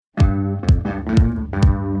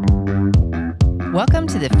Welcome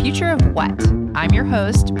to The Future of What? I'm your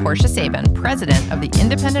host, Portia Sabin, president of the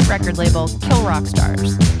independent record label Kill Rock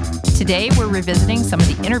Stars. Today, we're revisiting some of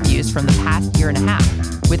the interviews from the past year and a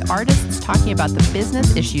half with artists talking about the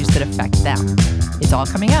business issues that affect them. It's all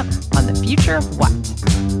coming up on The Future of What?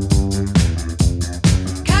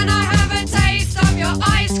 Can I have a taste of your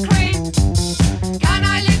ice cream? Can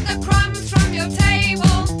I lick the crumbs from your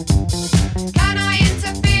table? Can I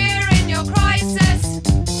interfere in your crisis?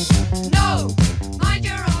 No, mind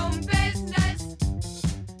your own business.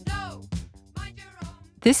 No, mind your own.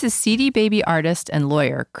 This is CD Baby artist and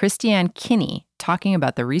lawyer Christiane Kinney talking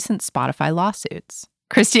about the recent Spotify lawsuits.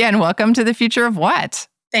 Christiane, welcome to The Future of What?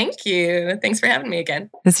 Thank you. Thanks for having me again.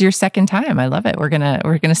 This is your second time. I love it. We're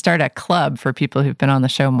gonna start a club for people who've been on the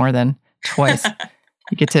show more than twice.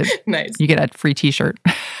 You get to Nice. You get a free T-shirt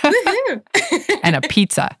Woohoo. and a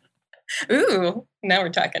pizza. Ooh, now we're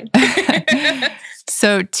talking.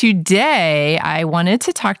 So today I wanted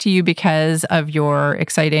to talk to you because of your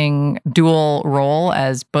exciting dual role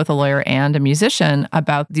as both a lawyer and a musician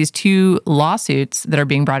about these two lawsuits that are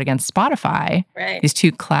being brought against Spotify, Right. these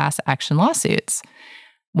two class action lawsuits.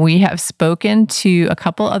 We have spoken to a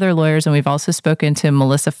couple other lawyers, and we've also spoken to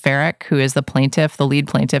Melissa Farrick, who is the plaintiff, the lead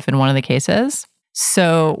plaintiff in one of the cases.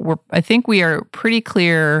 So I think we are pretty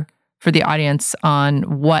clear for the audience on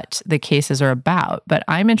what the cases are about. But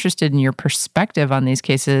I'm interested in your perspective on these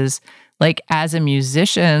cases. Like, as a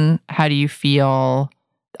musician, how do you feel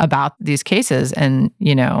about these cases? And,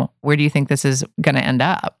 where do you think this is going to end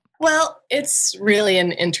up? Well, it's really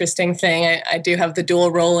an interesting thing. I do have the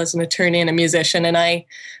dual role as an attorney and a musician, and I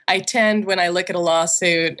tend, when I look at a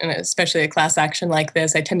lawsuit, and especially a class action like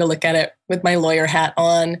this, I tend to look at it with my lawyer hat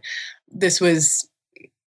on. This was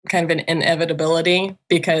kind of an inevitability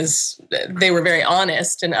because they were very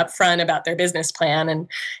honest and upfront about their business plan. And,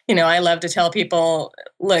 I love to tell people,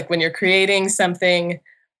 look, when you're creating something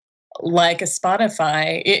like a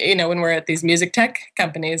Spotify, when we're at these music tech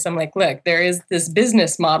companies, I'm like, look, there is this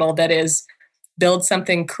business model that is build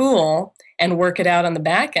something cool and work it out on the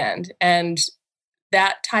back end. And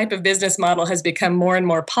that type of business model has become more and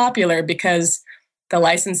more popular because the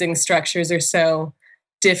licensing structures are so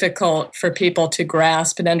difficult for people to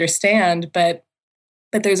grasp and understand. But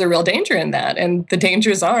there's a real danger in that. And the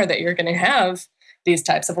dangers are that you're going to have these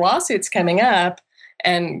types of lawsuits coming up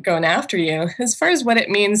and going after you. As far as what it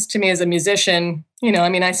means to me as a musician,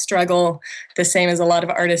 I struggle the same as a lot of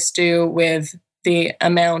artists do with the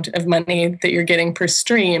amount of money that you're getting per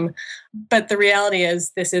stream. But the reality is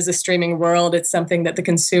this is a streaming world. It's something that the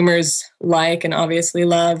consumers like and obviously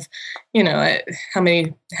love. How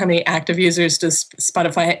many active users does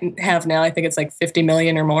Spotify have now? I think it's like 50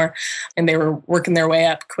 million or more, and they were working their way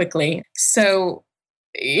up quickly. So,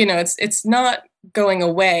 it's not going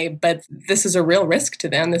away, but this is a real risk to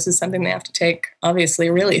them. This is something they have to take, obviously,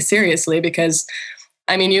 really seriously because,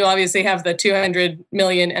 you obviously have the 200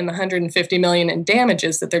 million and the 150 million in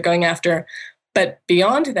damages that they're going after. But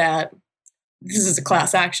beyond that, this is a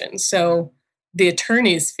class action. So the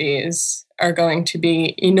attorney's fees are going to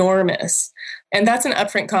be enormous. And that's an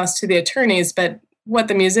upfront cost to the attorneys. But what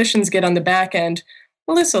the musicians get on the back end,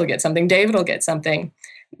 Melissa will get something, David will get something.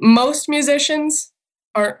 Most musicians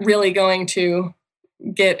aren't really going to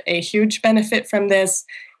get a huge benefit from this,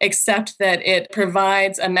 except that it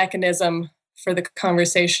provides a mechanism for the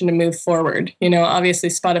conversation to move forward. Obviously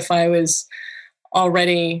Spotify was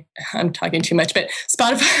already, I'm talking too much, but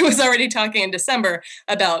Spotify was already talking in December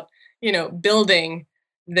about, building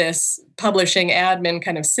this publishing admin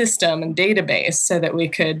kind of system and database so that we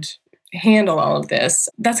could handle all of this.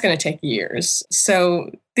 That's going to take years.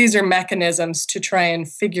 So these are mechanisms to try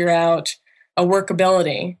and figure out a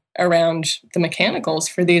workability around the mechanicals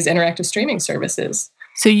for these interactive streaming services.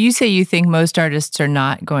 So you say you think most artists are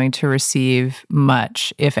not going to receive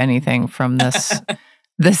much, if anything, from this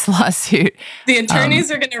this lawsuit. The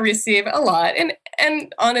attorneys are going to receive a lot.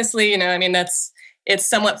 And honestly, it's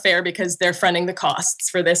somewhat fair because they're fronting the costs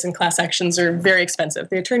for this, and class actions are very expensive.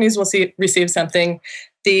 The attorneys will receive something.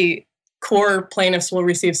 The core plaintiffs will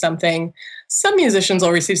receive something. Some musicians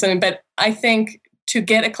will receive something. But I think to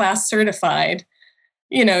get a class certified,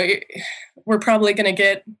 we're probably going to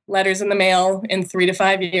get letters in the mail in 3 to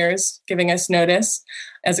 5 years, giving us notice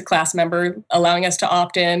as a class member, allowing us to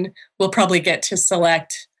opt in. We'll probably get to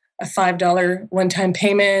select a $5 one-time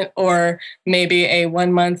payment or maybe a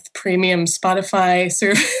 1-month premium Spotify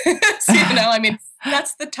service.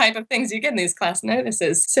 That's the type of things you get in these class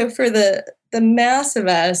notices. So for the mass of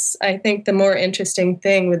us, I think the more interesting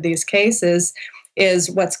thing with these cases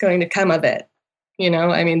is what's going to come of it.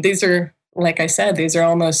 These are, like I said,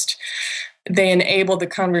 they enable the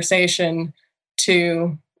conversation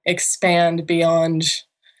to expand beyond,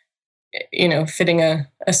 fitting a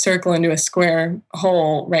circle into a square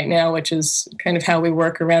hole right now, which is kind of how we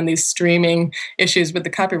work around these streaming issues with the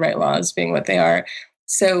copyright laws being what they are.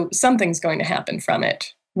 So something's going to happen from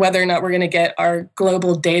it. Whether or not we're going to get our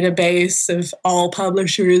global database of all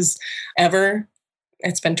publishers ever,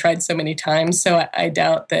 it's been tried so many times. So I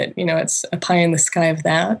doubt that, it's a pie in the sky of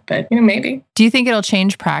that, but, maybe. Do you think it'll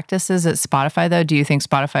change practices at Spotify, though? Do you think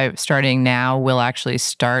Spotify, starting now, will actually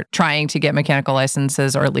start trying to get mechanical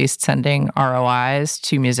licenses or at least sending ROIs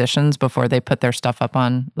to musicians before they put their stuff up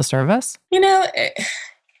on the service?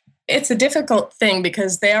 It's a difficult thing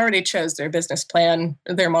because they already chose their business plan,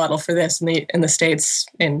 their model for this in the States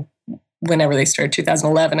in whenever they started,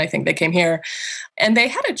 2011, I think they came here. And they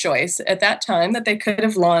had a choice at that time that they could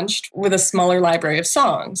have launched with a smaller library of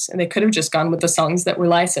songs, and they could have just gone with the songs that were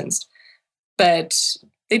licensed. But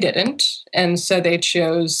they didn't. And so they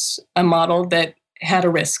chose a model that had a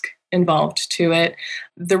risk involved to it.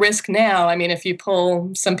 The risk now, if you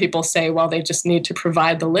pull, some people say, well, they just need to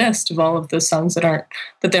provide the list of all of the songs that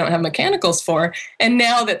they don't have mechanicals for. And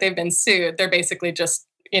now that they've been sued, they're basically just,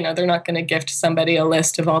 they're not going to gift somebody a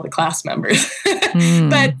list of all the class members.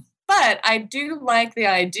 But I do like the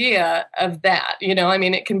idea of that.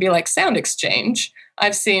 It can be like Sound Exchange.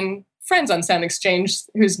 I've seen friends on Sound Exchange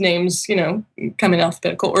whose names, come in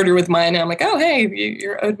alphabetical order with mine. And I'm like, oh, hey,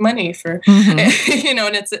 you're owed money for, and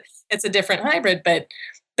it's a different hybrid, but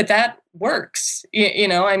that works.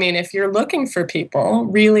 If you're looking for people,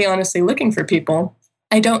 really honestly looking for people,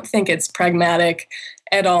 I don't think it's pragmatic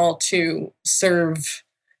at all to serve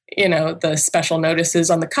the special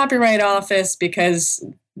notices on the Copyright Office, because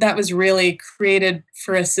that was really created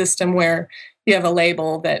for a system where you have a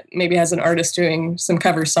label that maybe has an artist doing some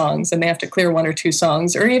cover songs and they have to clear 1 or 2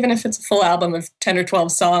 songs, or even if it's a full album of 10 or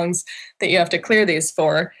 12 songs that you have to clear these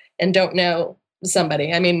for and don't know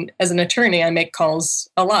somebody. As an attorney, I make calls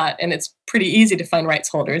a lot, and it's pretty easy to find rights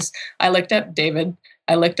holders. I looked up David,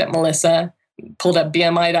 I looked up Melissa, pulled up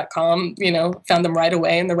BMI.com, found them right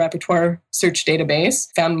away in the repertoire search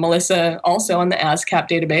database. Found Melissa also on the ASCAP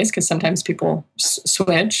database, because sometimes people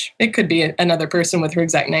switch. It could be another person with her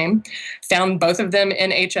exact name. Found both of them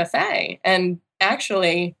in HFA. And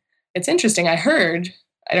actually, it's interesting. I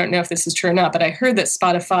don't know if this is true or not, but I heard that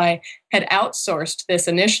Spotify had outsourced this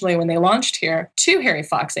initially when they launched here to Harry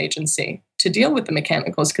Fox Agency to deal with the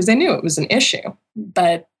mechanicals, because they knew it was an issue.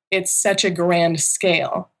 But it's such a grand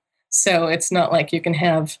scale. So it's not like you can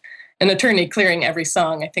have an attorney clearing every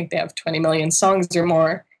song. I think they have 20 million songs or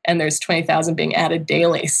more, and there's 20,000 being added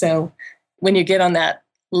daily. So when you get on that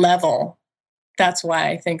level, that's why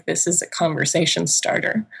I think this is a conversation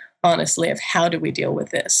starter, honestly, of how do we deal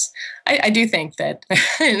with this. I do think that, I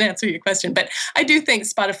didn't answer your question, but I do think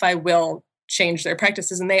Spotify will change their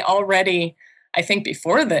practices. And they already, I think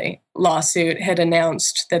before the lawsuit, had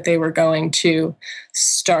announced that they were going to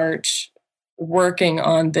start working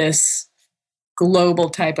on this global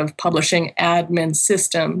type of publishing admin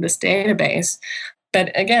system, this database.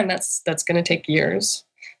 But again, that's going to take years.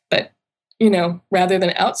 But, rather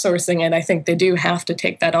than outsourcing it, I think they do have to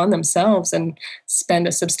take that on themselves and spend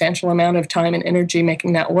a substantial amount of time and energy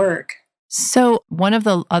making that work. So one of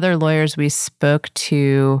the other lawyers we spoke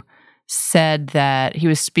to said that he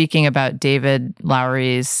was speaking about David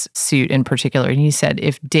Lowery's suit in particular. And he said,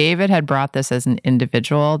 if David had brought this as an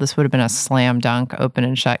individual, this would have been a slam dunk, open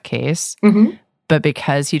and shut case. Mm-hmm. But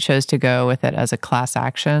because he chose to go with it as a class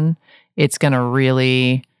action, it's going to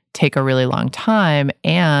really take a really long time.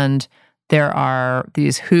 And there are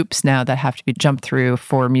these hoops now that have to be jumped through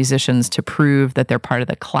for musicians to prove that they're part of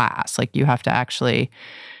the class. Like you have to actually,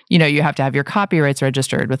 you have to have your copyrights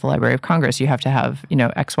registered with the Library of Congress. You have to have,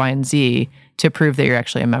 X, Y, and Z to prove that you're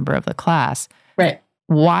actually a member of the class. Right.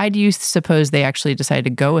 Why do you suppose they actually decided to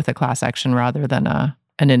go with a class action rather than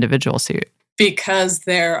an individual suit? Because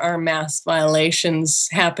there are mass violations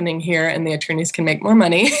happening here and the attorneys can make more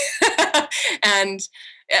money. And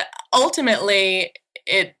ultimately,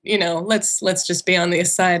 let's just be on the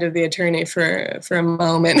side of the attorney for a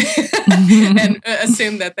moment and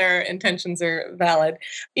assume that their intentions are valid.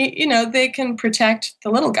 They can protect the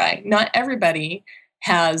little guy. Not everybody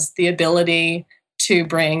has the ability to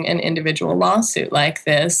bring an individual lawsuit like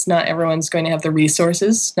this. Not everyone's going to have the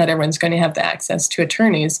resources. Not everyone's going to have the access to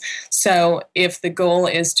attorneys. So if the goal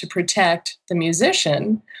is to protect the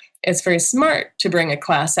musician, it's very smart to bring a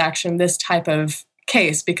class action, this type of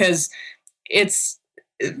case, because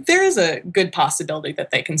there is a good possibility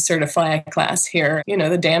that they can certify a class here.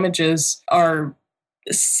 The damages are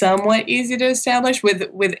somewhat easy to establish.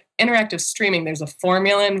 With interactive streaming, there's a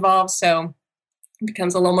formula involved. So It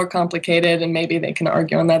becomes a little more complicated, and maybe they can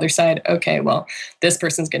argue on the other side, okay, well, this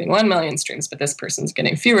person's getting 1 million streams, but this person's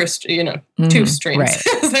getting fewer, 2 streams. Right.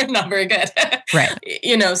 They're not very good. Right.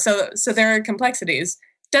 So there are complexities.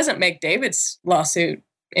 Doesn't make David's lawsuit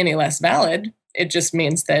any less valid. It just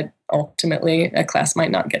means that ultimately a class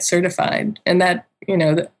might not get certified. And that,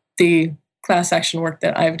 the class action work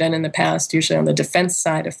that I've done in the past, usually on the defense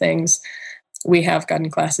side of things, we have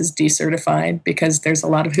gotten classes decertified because there's a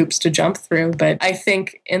lot of hoops to jump through. But I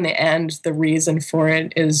think in the end, the reason for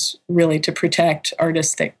it is really to protect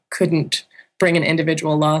artists that couldn't bring an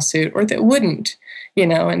individual lawsuit or that wouldn't,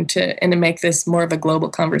 and to make this more of a global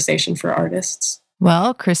conversation for artists.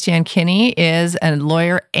 Well, Christiane Kinney is a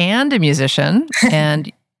lawyer and a musician,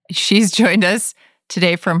 and she's joined us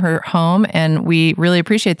today from her home, and we really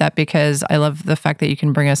appreciate that because I love the fact that you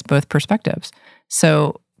can bring us both perspectives.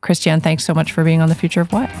 So, Christiane, thanks so much for being on The Future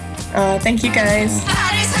of What. Thank you, guys.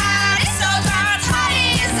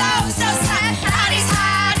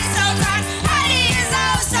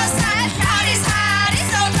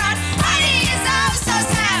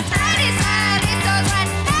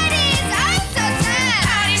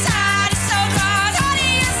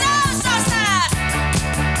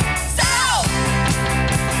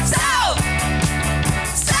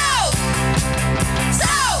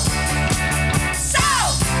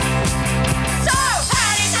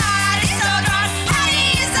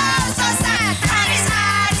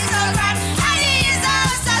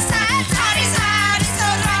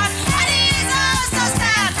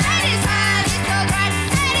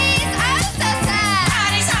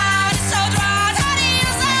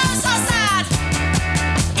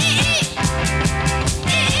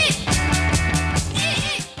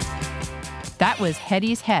 That was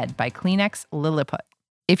Hetty's Head by Kleenex Lilliput.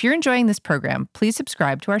 If you're enjoying this program, please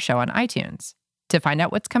subscribe to our show on iTunes. To find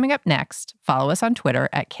out what's coming up next, follow us on Twitter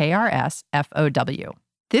at KRSFOW.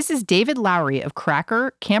 This is David Lowery of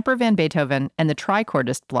Cracker, Camper Van Beethoven, and the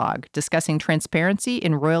Tricordist blog discussing transparency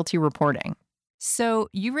in royalty reporting. So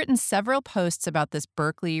you've written several posts about this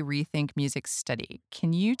Berkeley Rethink Music study.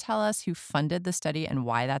 Can you tell us who funded the study and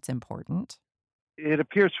why that's important? It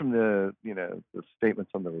appears from the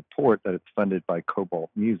statements on the report that it's funded by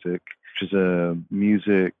Cobalt Music, which is a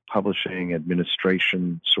music publishing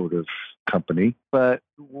administration sort of company. But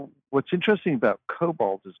what's interesting about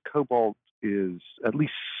Cobalt is at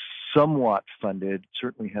least somewhat funded,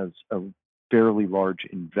 certainly has a fairly large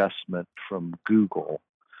investment from Google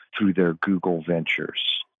through their Google Ventures.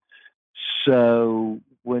 So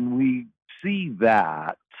when we see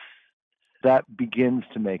that begins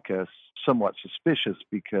to make us somewhat suspicious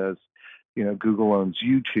because, Google owns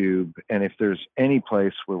YouTube. And if there's any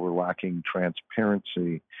place where we're lacking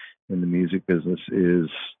transparency in the music business is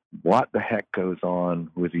what the heck goes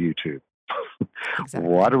on with YouTube? Exactly.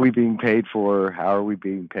 What are we being paid for? How are we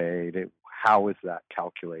being paid? How is that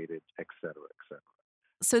calculated, et cetera, et cetera.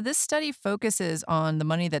 So this study focuses on the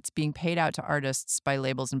money that's being paid out to artists by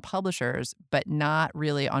labels and publishers, but not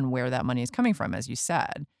really on where that money is coming from, as you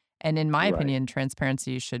said. And in my opinion,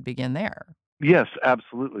 transparency should begin there. Yes,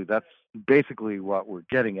 absolutely. That's basically what we're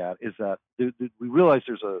getting at, is that we realize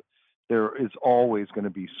there is always going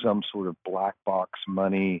to be some sort of black box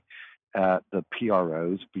money at the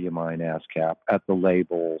PROs, BMI and ASCAP, at the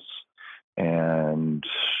labels and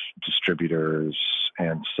distributors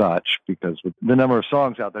and such, because with the number of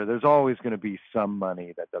songs out there, there's always going to be some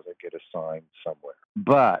money that doesn't get assigned somewhere.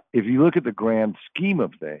 But if you look at the grand scheme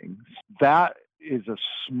of things, that is a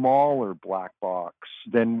smaller black box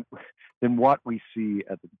than what we see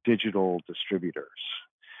at the digital distributors.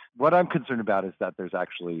 What I'm concerned about is that there's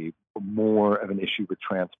actually more of an issue with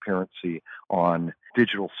transparency on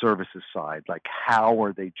digital services side, like how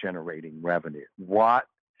are they generating revenue?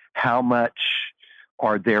 How much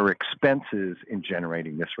are their expenses in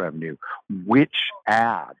generating this revenue? Which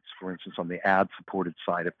ads, for instance, on the ad-supported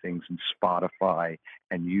side of things in Spotify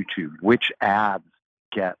and YouTube, which ads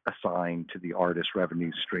get assigned to the artist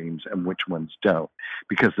revenue streams and which ones don't?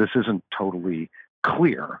 Because this isn't totally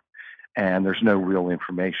clear and there's no real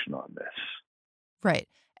information on this. Right.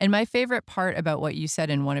 And my favorite part about what you said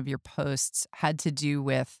in one of your posts had to do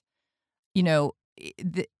with,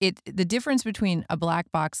 the difference between a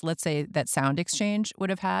black box, let's say, that Sound Exchange would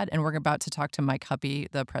have had, and we're about to talk to Mike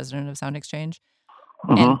Huppy, the president of Sound Exchange.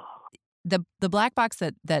 And the black box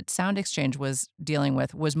that Sound Exchange was dealing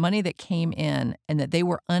with was money that came in and that they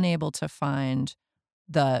were unable to find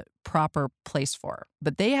the proper place for.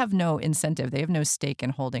 But they have no incentive. They have no stake in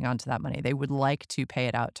holding on to that money. They would like to pay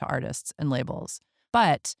it out to artists and labels.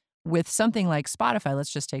 But with something like Spotify,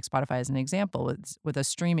 let's just take Spotify as an example, with a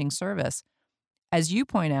streaming service, as you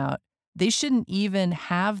point out, they shouldn't even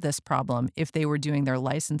have this problem if they were doing their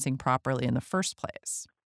licensing properly in the first place.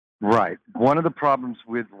 Right. One of the problems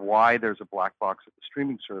with why there's a black box at the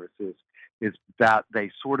streaming services is that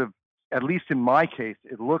they sort of, at least in my case,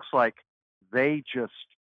 it looks like they just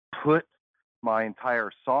put my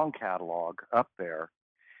entire song catalog up there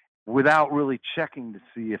without really checking to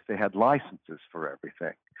see if they had licenses for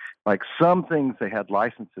everything. Like some things they had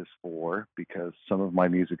licenses for because some of my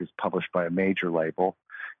music is published by a major label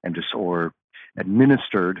and just or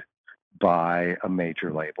administered by a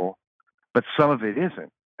major label, but some of it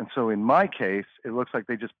isn't. And so in my case, it looks like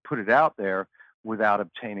they just put it out there without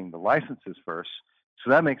obtaining the licenses first. So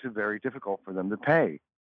that makes it very difficult for them to pay,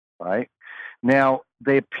 right? Now,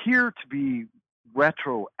 they appear to be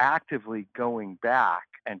retroactively going back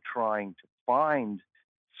and trying to find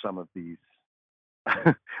some of these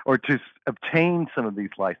or to obtain some of these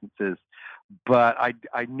licenses. But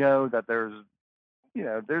I know that there's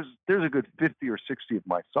a good 50 or 60 of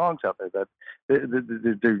my songs out there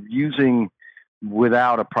that they're using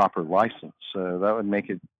without a proper license. So that would make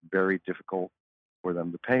it very difficult for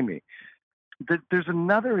them to pay me. There's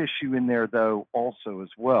another issue in there, though, also as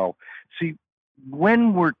well. See,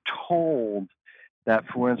 when we're told that,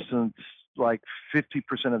 for instance, like 50%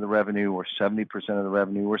 of the revenue or 70% of the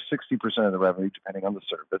revenue or 60% of the revenue, depending on the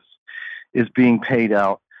service, is being paid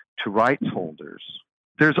out to rights holders,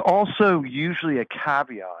 there's also usually a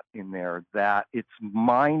caveat in there that it's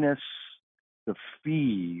minus the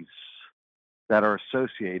fees that are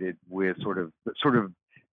associated with sort of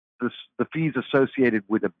the fees associated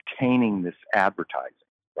with obtaining this advertising,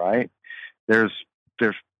 right? There's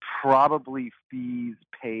probably fees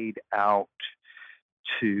paid out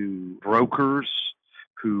to brokers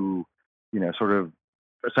who, sort of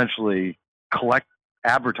essentially collect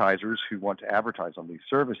advertisers who want to advertise on these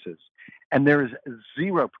services. And there is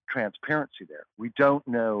zero transparency there. We don't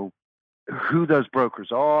know who those brokers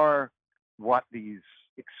are, what these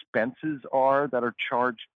expenses are that are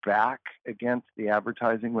charged back against the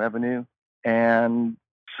advertising revenue. And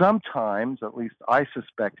sometimes, at least I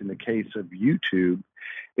suspect in the case of YouTube,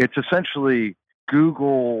 it's essentially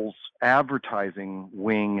Google's advertising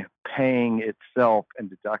wing paying itself and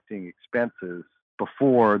deducting expenses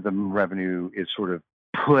before the revenue is sort of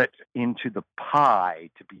put into the pie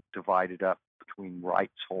to be divided up between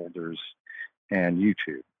rights holders and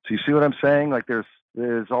YouTube. So you see what I'm saying? Like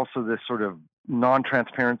there's also this sort of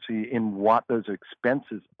non-transparency in what those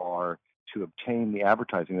expenses are to obtain the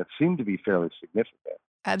advertising that seem to be fairly significant.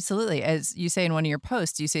 Absolutely. As you say in one of your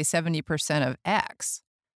posts, you say 70% of X.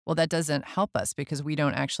 Well, that doesn't help us because we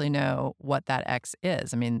don't actually know what that X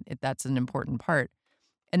is. I mean, that's an important part.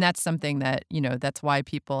 And that's something that, that's why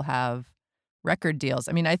people have record deals.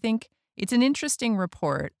 I mean, I think it's an interesting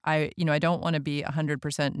report. I don't want to be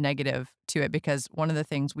 100% negative to it because one of the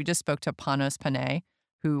things we just spoke to Panos Panay,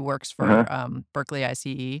 who works for Berkeley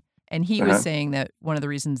ICE, and he was saying that one of the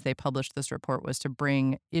reasons they published this report was to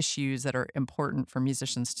bring issues that are important for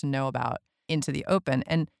musicians to know about into the open.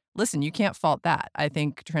 And listen, you can't fault that. I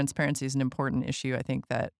think transparency is an important issue. I think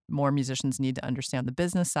that more musicians need to understand the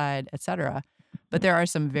business side, et cetera. But there are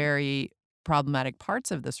some very problematic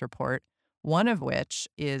parts of this report, one of which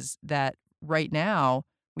is that right now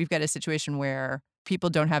we've got a situation where people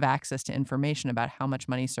don't have access to information about how much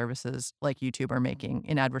money services like YouTube are making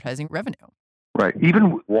in advertising revenue. Right.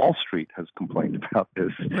 Even Wall Street has complained about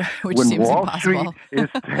this. Right, which when seems Wall impossible. Street is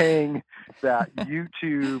saying that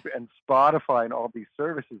YouTube and Spotify and all these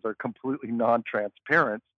services are completely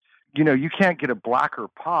non-transparent, you can't get a blacker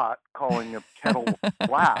pot calling a kettle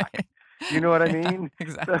black. Right. You know what I mean?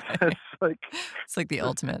 Exactly. It's like the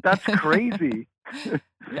ultimate. That's crazy.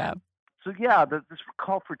 Yeah. So yeah, this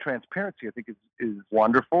call for transparency, I think, is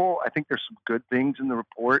wonderful. I think there's some good things in the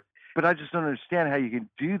report, but I just don't understand how you can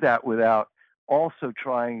do that without also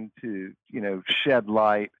trying to, shed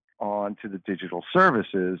light onto the digital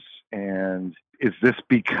services. And is this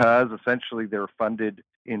because essentially they're funded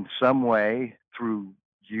in some way through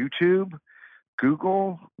YouTube,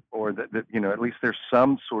 Google, or that at least there's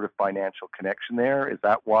some sort of financial connection there? Is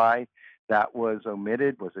that why that was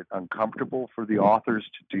omitted? Was it uncomfortable for the authors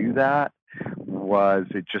to do that? Was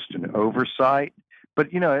it just an oversight? But,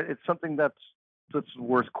 it's something that's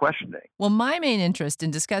worth questioning. Well, my main interest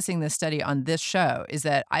in discussing this study on this show is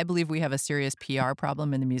that I believe we have a serious PR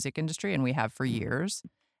problem in the music industry, and we have for years.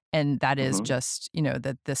 And that is just,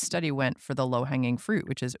 that this study went for the low-hanging fruit,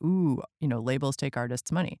 which is, labels take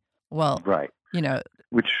artists' money. Well, right.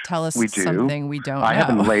 Which tell us we do. Something we don't know. I have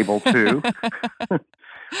a label, too.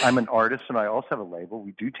 I'm an artist, and I also have a label.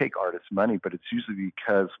 We do take artists' money, but it's usually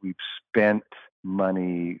because we've spent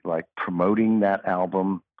money, like promoting that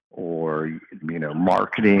album or,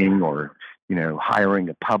 marketing, or, hiring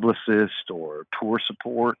a publicist or tour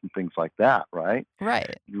support and things like that, right?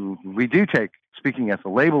 Right. We do take, speaking as a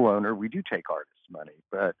label owner, we do take artists' money,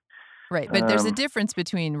 but Right. But there's a difference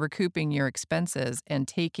between recouping your expenses and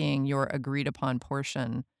taking your agreed upon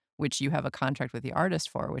portion, which you have a contract with the artist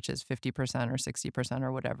for, which is 50% or 60%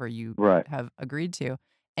 or whatever you right, have agreed to,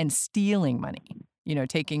 and stealing money,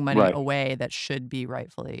 taking money right, away that should be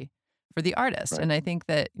rightfully for the artist. right. And I think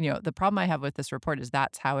that, the problem I have with this report is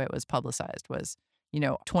that's how it was publicized was,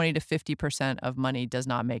 20 to 50% of money does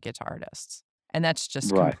not make it to artists. And that's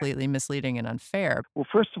just Right. completely misleading and unfair. Well,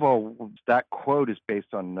 first of all, that quote is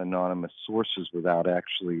based on anonymous sources without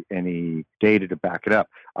actually any data to back it up.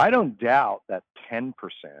 I don't doubt that 10%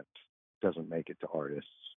 doesn't make it to artists.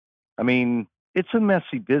 I mean, it's a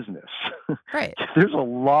messy business. Right. There's a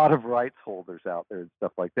lot of rights holders out there and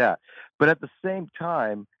stuff like that. But at the same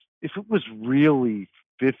time, if it was really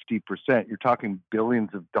 50%, you're talking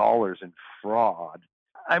billions of dollars in fraud.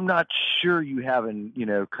 I'm not sure you have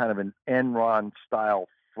kind of an Enron style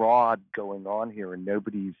fraud going on here, and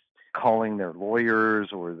nobody's calling their lawyers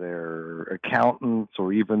or their accountants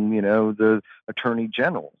or even, the attorney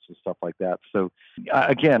generals and stuff like that. So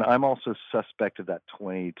again, I'm also suspect of that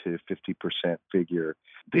 20 to 50% figure.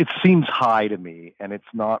 It seems high to me, and it's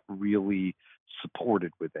not really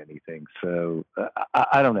supported with anything. So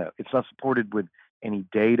I don't know. It's not supported with any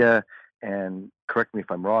data. And correct me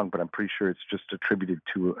if I'm wrong, but I'm pretty sure it's just attributed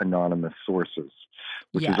to anonymous sources,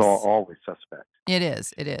 which Yes. is always suspect. It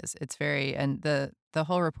is. It is. It's very, and the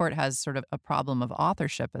whole report has sort of a problem of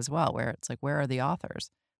authorship as well, where it's like, where are the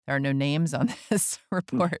authors? There are no names on this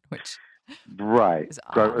report, which right. is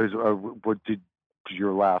odd. What did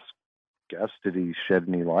your last guest? Did he shed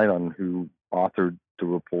any light on who authored the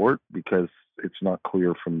report? Because it's not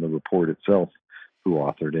clear from the report itself who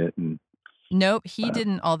authored it. And Nope, he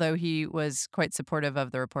didn't, although he was quite supportive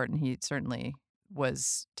of the report, and he certainly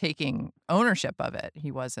was taking ownership of it.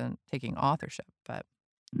 He wasn't taking authorship, but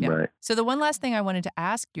yeah. Right. So the one last thing I wanted to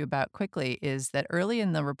ask you about quickly is that early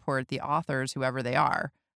in the report, the authors, whoever they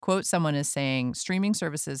are, quote someone as saying, streaming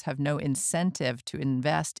services have no incentive to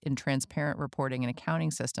invest in transparent reporting and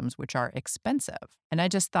accounting systems, which are expensive. And I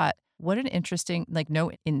just thought, what an interesting,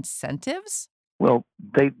 no incentives? Well,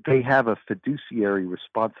 they have a fiduciary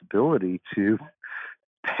responsibility to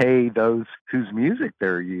pay those whose music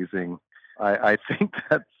they're using. I think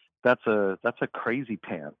that's a crazy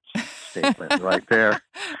pants statement right there.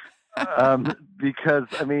 Because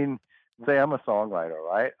I mean, say I'm a songwriter,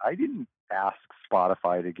 right? I didn't ask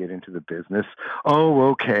Spotify to get into the business.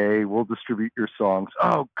 Oh, okay, we'll distribute your songs.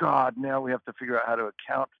 Oh God, now we have to figure out how to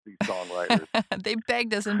account for these songwriters. They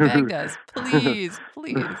begged us and begged us. Please,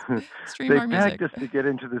 stream our music. They begged us to get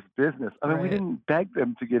into this business. I mean, we Right. didn't beg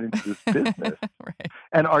them to get into this business. Right.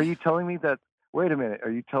 And are you telling me that, wait a minute,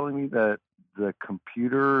 are you telling me that the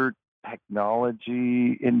computer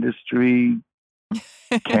technology industry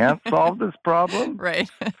can't solve this problem? Right.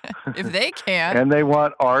 If they can't. And they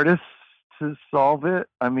want artists to solve it?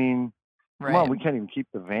 I mean, come Right. on, we can't even keep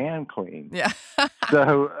the van clean. Yeah.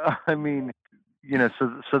 So, I mean,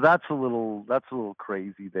 so that's a little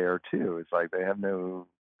crazy there too. It's like they have no,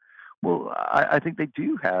 well, I think they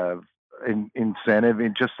do have an incentive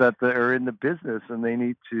in just that they're in the business and they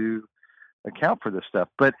need to account for this stuff.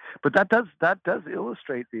 But that does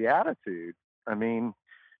illustrate the attitude. I mean,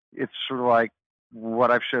 it's sort of like what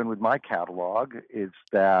I've shown with my catalog is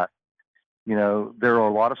that, there are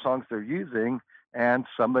a lot of songs they're using and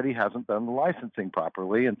somebody hasn't done the licensing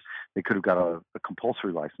properly, and they could have got a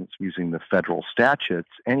compulsory license using the federal statutes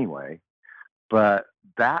anyway. But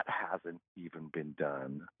that hasn't even been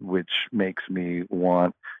done, which makes me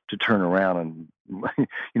want to turn around and,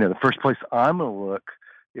 the first place I'm going to look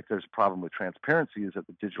if there's a problem with transparency is at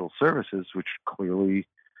the digital services, which clearly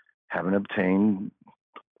haven't obtained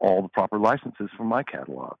all the proper licenses for my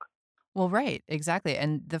catalog. Well, right, exactly.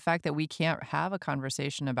 And the fact that we can't have a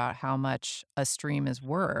conversation about how much a stream is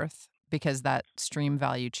worth because that stream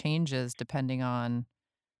value changes depending on,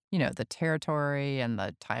 the territory and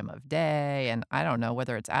the time of day. And I don't know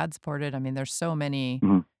whether it's ad supported. I mean, there's so many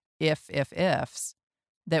Mhm. ifs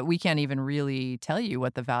that we can't even really tell you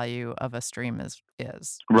what the value of a stream is.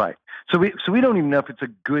 Right. So we don't even know if it's a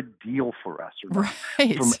good deal for us or not.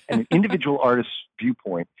 Right. From an individual artist's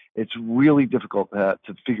viewpoint, it's really difficult to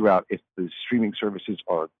figure out if the streaming services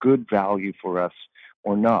are a good value for us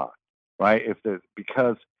or not. Right?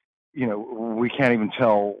 Because we can't even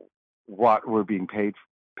tell what we're being paid.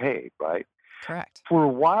 Right? Correct. For a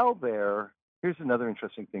while there, here's another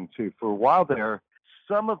interesting thing too. For a while there,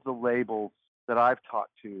 some of the labels that I've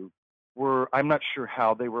talked to I'm not sure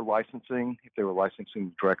how they were licensing, if they were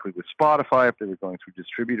licensing directly with Spotify, if they were going through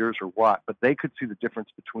distributors or what, but they could see the difference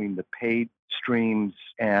between the paid streams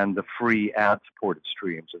and the free ad-supported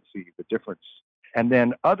streams and see the difference. And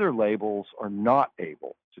then other labels are not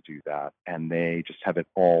able to do that, and they just have it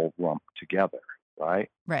all lumped together, right?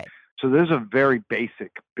 Right. So there's a very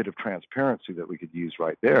basic bit of transparency that we could use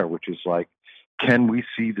right there, which is like, can we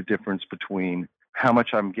see the difference between how much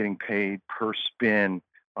I'm getting paid per spin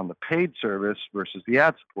on the paid service versus the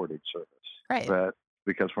ad-supported service? Right. But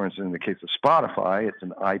because, for instance, in the case of Spotify, it's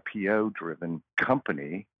an IPO-driven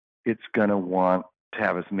company. It's going to want to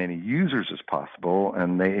have as many users as possible,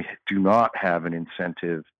 and they do not have an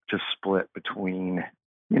incentive to split between,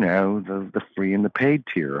 the free and the paid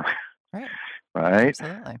tier. Right. Right?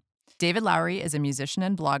 Absolutely. David Lowery is a musician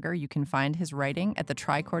and blogger. You can find his writing at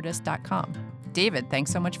thetricordist.com. David, thanks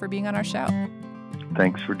so much for being on our show.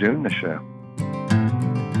 Thanks for doing the show.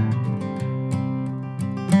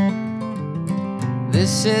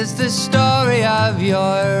 This is the story of your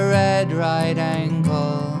red right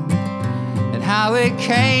ankle and how it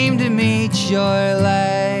came to meet your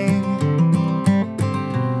leg,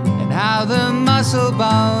 and how the muscle,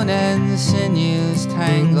 bone, and sinews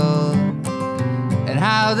tangled, and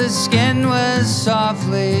how the skin was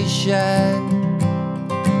softly shed,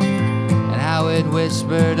 and how it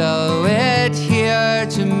whispered, "Oh, adhere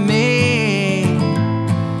to me,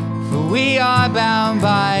 for we are bound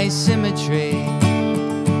by symmetry.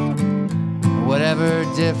 Whatever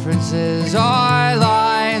differences our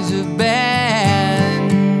lives have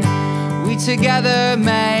been, we together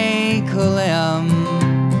make a limb.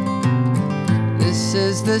 This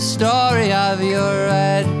is the story of your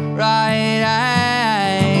red right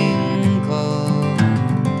ankle."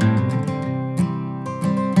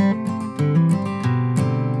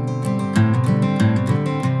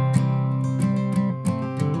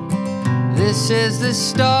 This is the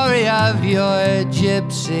story of your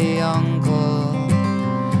gypsy uncle.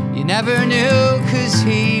 You never knew 'cause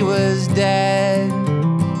he was dead,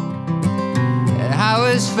 and how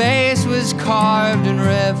his face was carved and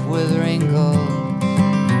ripped with wrinkles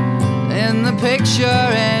in the picture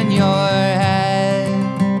in your head.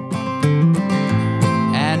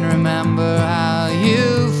 And remember how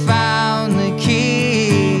you found the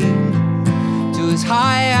key to his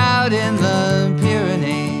hideout in the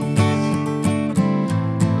Pyrenees,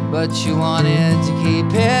 but you wanted to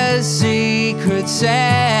keep his secret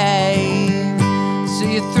safe, so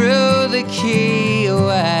you threw the key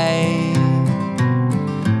away.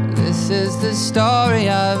 This is the story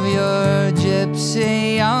of your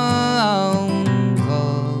gypsy uncle.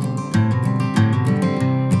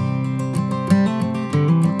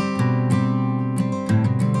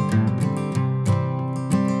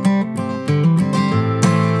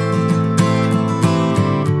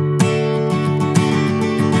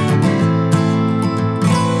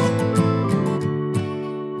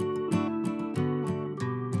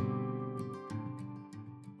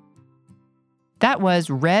 That was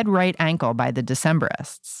Red Right Ankle by the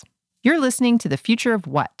Decemberists. You're listening to The Future of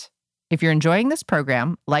What? If you're enjoying this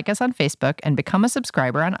program, like us on Facebook and become a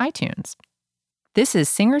subscriber on iTunes. This is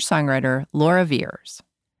singer-songwriter Laura Veirs.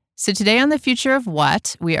 So today on The Future of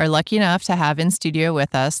What, we are lucky enough to have in studio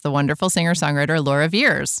with us the wonderful singer-songwriter Laura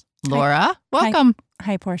Veirs. Laura, welcome.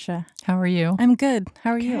 Hi, Portia. How are you? I'm good.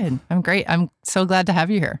 How are you? Good. I'm great. I'm so glad to have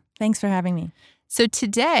you here. Thanks for having me. So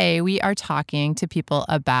today we are talking to people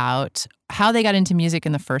about how they got into music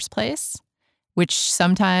in the first place, which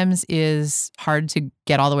sometimes is hard to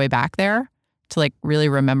get all the way back there to like really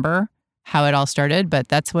remember how it all started. But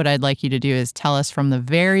that's what I'd like you to do is tell us from the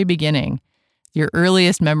very beginning, your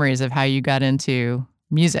earliest memories of how you got into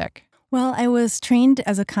music. Well, I was trained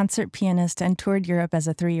as a concert pianist and toured Europe as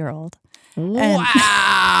a 3-year-old.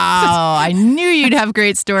 Wow. I knew you'd have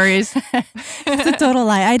great stories. It's a total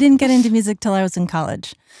lie. I didn't get into music till I was in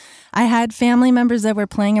college. I had family members that were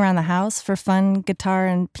playing around the house for fun, guitar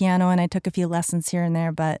and piano, and I took a few lessons here and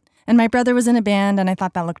there. And my brother was in a band, and I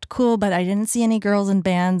thought that looked cool, but I didn't see any girls in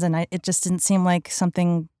bands, and it just didn't seem like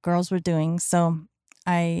something girls were doing. So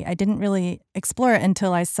I didn't really explore it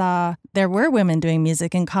until I saw there were women doing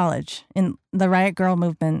music in college. And the Riot Girl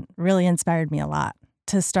movement really inspired me a lot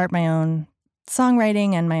to start my own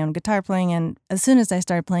songwriting and my own guitar playing. And as soon as I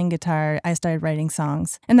started playing guitar, I started writing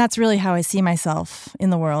songs. And that's really how I see myself in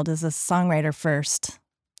the world, as a songwriter first,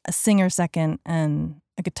 a singer second, and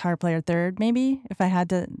a guitar player third, maybe, if I had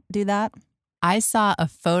to do that. I saw a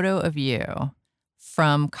photo of you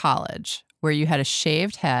from college where you had a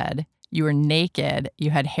shaved head, you were naked,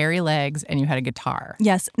 you had hairy legs, and you had a guitar.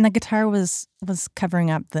 Yes, and the guitar was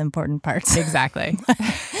covering up the important parts. Exactly.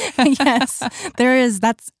 Yes, there is.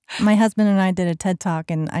 That's my husband and I did a TED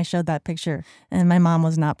Talk, and I showed that picture, and my mom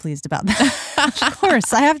was not pleased about that. Of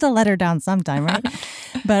course, I have to let her down sometime, right?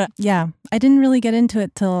 But yeah, I didn't really get into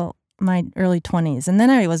it till my early 20s, and then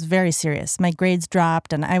I was very serious. My grades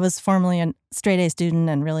dropped, and I was formerly a straight A student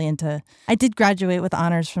and really into. I did graduate with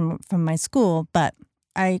honors from my school, but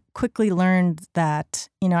I quickly learned that,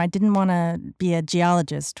 I didn't want to be a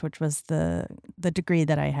geologist, which was the degree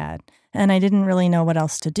that I had. And I didn't really know what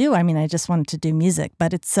else to do. I mean, I just wanted to do music,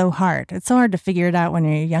 but it's so hard. It's so hard to figure it out when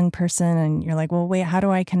you're a young person and you're like, well, wait, how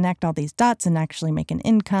do I connect all these dots and actually make an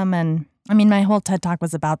income? And I mean, my whole TED Talk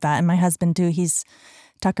was about that. And my husband too, he's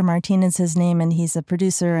Tucker Martinez, his name, and he's a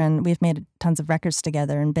producer, and we've made tons of records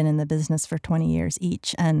together and been in the business for 20 years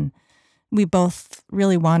each. And we both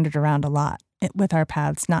really wandered around a lot with our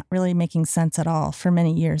paths, not really making sense at all for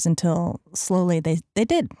many years until slowly they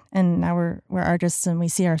did. And now we're artists and we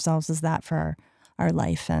see ourselves as that for our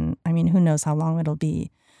life. And I mean, who knows how long it'll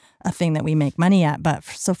be a thing that we make money at, but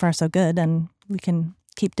so far so good, and we can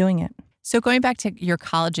keep doing it. So going back to your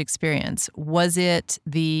college experience, was it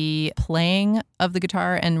the playing of the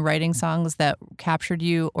guitar and writing songs that captured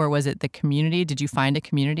you, or was it the community? Did you find a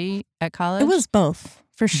community at college? It was both,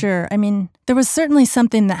 for sure. I mean, there was certainly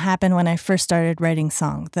something that happened when I first started writing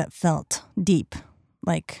songs that felt deep.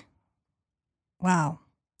 Like, wow,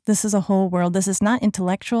 this is a whole world. This is not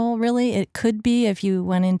intellectual, really. It could be if you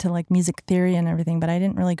went into like music theory and everything, but I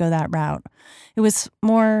didn't really go that route. It was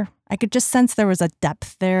more, I could just sense there was a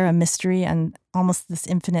depth there, a mystery, and almost this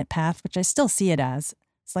infinite path, which I still see it as.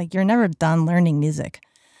 It's like you're never done learning music.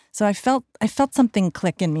 So I felt something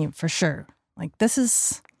click in me for sure. Like, this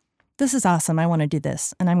is awesome. I want to do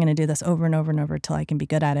this, and I'm going to do this over and over and over till I can be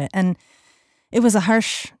good at it. And it was a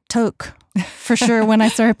harsh toke for sure when I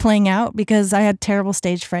started playing out, because I had terrible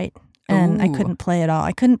stage fright and I couldn't play at all.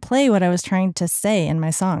 I couldn't play what I was trying to say in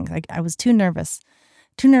my songs. I was too nervous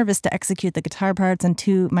to execute the guitar parts,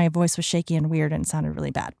 and my voice was shaky and weird and sounded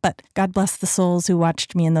really bad. But God bless the souls who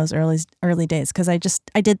watched me in those early days, because I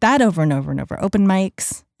did that over and over and over. Open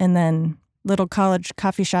mics, and then little college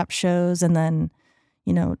coffee shop shows, and then,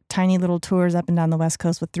 tiny little tours up and down the West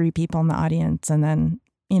Coast with 3 people in the audience, and then,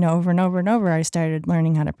 over and over and over, I started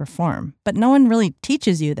learning how to perform. But no one really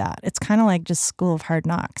teaches you that. It's kind of like just school of hard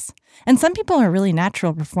knocks. And some people are really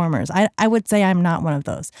natural performers. I would say I'm not one of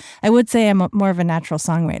those. I would say I'm more of a natural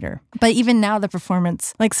songwriter. But even now, the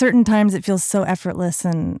performance, like certain times it feels so effortless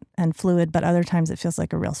and fluid, but other times it feels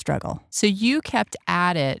like a real struggle. So you kept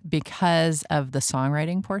at it because of the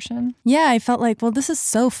songwriting portion? Yeah, I felt like, well, this is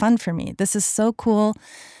so fun for me. This is so cool.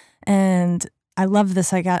 And I love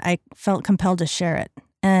this. I felt compelled to share it.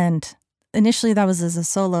 And initially that was as a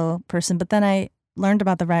solo person, but then I learned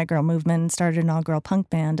about the Riot Girl movement and started an all-girl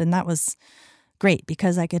punk band, and that was great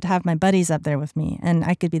because I could have my buddies up there with me, and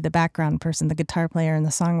I could be the background person, the guitar player and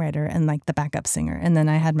the songwriter, and like the backup singer. And then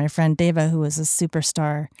I had my friend Deva, who was a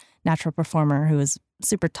superstar natural performer, who was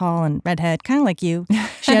super tall and redhead, kind of like you.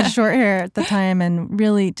 She had short hair at the time and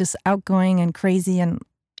really just outgoing and crazy and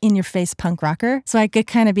in-your-face punk rocker. So I could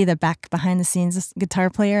kind of be the back behind-the-scenes guitar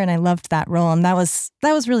player, and I loved that role. And that was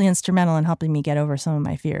really instrumental in helping me get over some of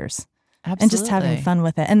my fears. Absolutely. And just having fun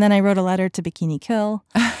with it. And then I wrote a letter to Bikini Kill,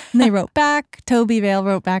 and they wrote back. Toby Vale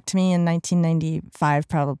wrote back to me in 1995,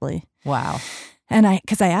 probably. Wow. And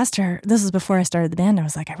because I asked her, this was before I started the band, I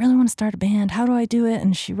was like, I really want to start a band. How do I do it?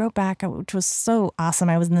 And she wrote back, which was so awesome.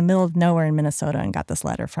 I was in the middle of nowhere in Minnesota and got this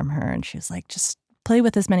letter from her. And she was like, just play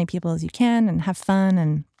with as many people as you can and have fun,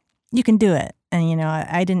 and you can do it. And,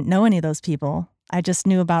 I didn't know any of those people. I just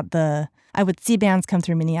knew about I would see bands come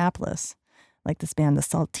through Minneapolis. Like this band, the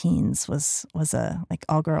Saltines, was a like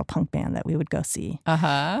all-girl punk band that we would go see. But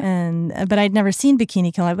I'd never seen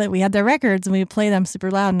Bikini Kill. But we had their records, and we would play them super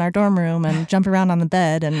loud in our dorm room and jump around on the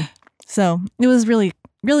bed. And so it was really,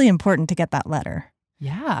 really important to get that letter.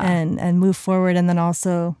 Yeah. And move forward. And then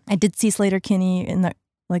also, I did see Slater Kinney in the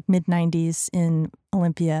like mid-90s in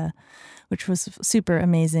Olympia, which was super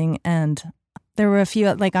amazing. And there were a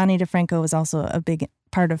few, like Ani DeFranco was also a big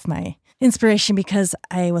part of my inspiration, because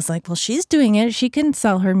I was like, well, she's doing it. She can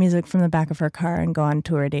sell her music from the back of her car and go on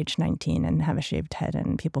tour at age 19 and have a shaved head,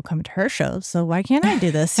 and people come to her shows. So why can't I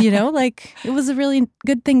do this? Like it was a really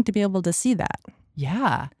good thing to be able to see that.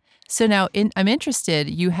 Yeah. So now I'm interested,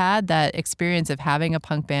 you had that experience of having a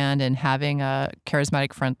punk band and having a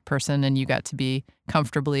charismatic front person, and you got to be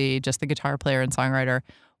comfortably just the guitar player and songwriter.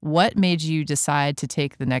 What made you decide to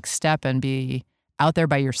take the next step and be out there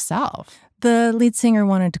by yourself? The lead singer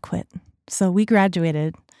wanted to quit. So we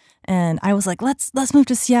graduated, and I was like, let's move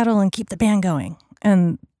to Seattle and keep the band going.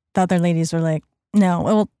 And the other ladies were like, no.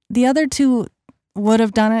 Well, the other 2 would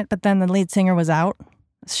have done it, but then the lead singer was out.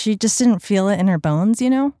 She just didn't feel it in her bones,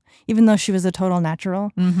 even though she was a total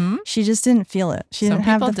natural. Mm-hmm. She just didn't feel it. She Some didn't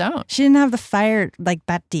have people the, don't. She didn't have the fire like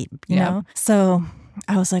that deep, you know? So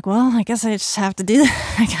I was like, well, I guess I just have to do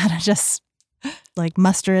that. I gotta just like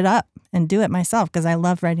muster it up and do it myself because I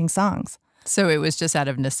love writing songs. So it was just out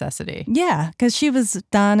of necessity. Yeah, because she was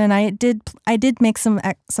done, and I did make some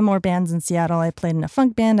more bands in Seattle. I played in a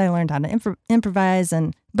funk band. I learned how to improvise,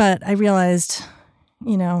 but I realized,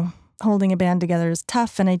 holding a band together is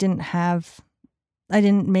tough, and I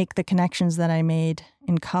didn't make the connections that I made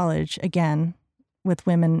in college again with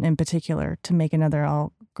women in particular to make another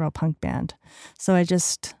all-girl punk band. So I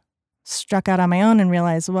just struck out on my own and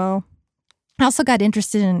realized, well, I also got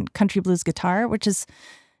interested in country blues guitar, which is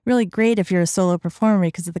really great if you're a solo performer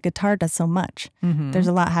because the guitar does so much. Mm-hmm. There's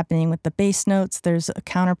a lot happening with the bass notes. There's a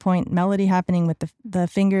counterpoint melody happening with the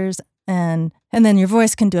fingers, and then your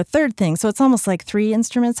voice can do a third thing. So it's almost like 3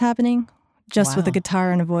 instruments happening just with a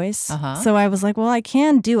guitar and a voice. Uh-huh. So I was like, well, I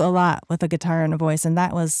can do a lot with a guitar and a voice, and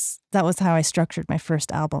that was how I structured my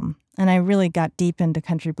first album. And I really got deep into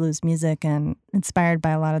country blues music and inspired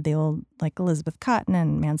by a lot of the old, like Elizabeth Cotton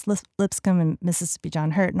and Mans Lipscomb and Mississippi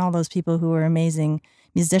John Hurt and all those people who were amazing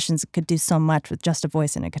musicians that could do so much with just a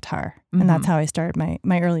voice and a guitar. Mm-hmm. And that's how I started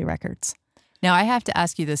my early records. Now, I have to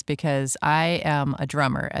ask you this because I am a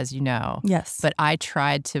drummer, as you know. Yes. But I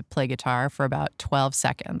tried to play guitar for about 12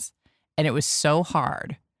 seconds, and it was so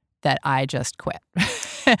hard that I just quit.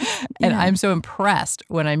 And I'm so impressed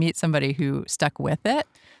when I meet somebody who stuck with it.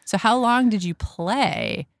 So how long did you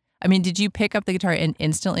play? I mean, did you pick up the guitar and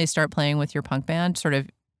instantly start playing with your punk band sort of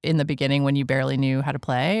in the beginning when you barely knew how to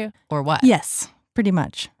play, or what? Yes, pretty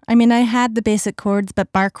much. I mean, I had the basic chords,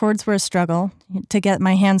 but bar chords were a struggle. To get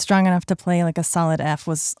my hands strong enough to play like a solid F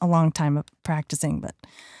was a long time of practicing. But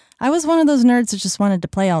I was one of those nerds that just wanted to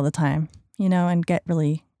play all the time, and get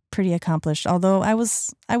really pretty accomplished. Although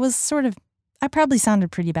I probably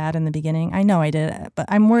sounded pretty bad in the beginning. I know I did, but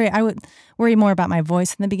I would worry more about my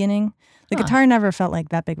voice in the beginning. The guitar never felt like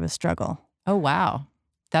that big of a struggle. Oh, wow.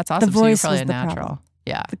 That's awesome. The voice so you're was probably the a natural. problem.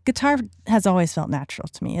 Yeah. The guitar has always felt natural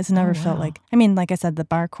to me. It's never felt like, like I said, the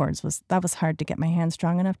bar chords was hard to get my hands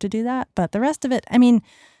strong enough to do that. But the rest of it,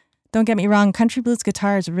 don't get me wrong, country blues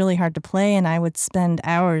guitar is really hard to play, and I would spend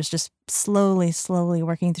hours just slowly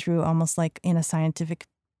working through almost like in a scientific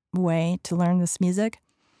way to learn this music.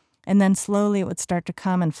 And then slowly it would start to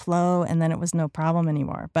come and flow, and then it was no problem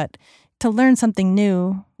anymore. But to learn something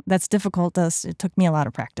new that's difficult, it took me a lot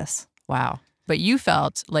of practice. Wow. But you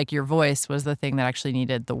felt like your voice was the thing that actually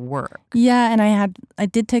needed the work. Yeah, and I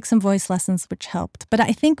did take some voice lessons, which helped. But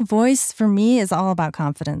I think voice for me is all about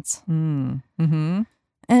confidence. Mm-hmm.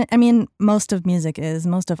 And most of music is,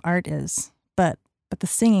 most of art is, but the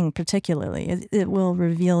singing particularly, it will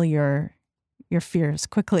reveal your fears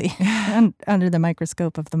quickly under the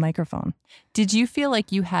microscope of the microphone. Did you feel like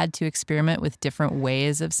you had to experiment with different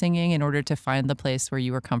ways of singing in order to find the place where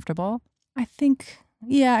you were comfortable? I think,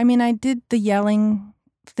 yeah. I did the yelling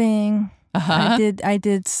thing. Uh-huh. I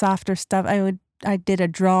did softer stuff. I did a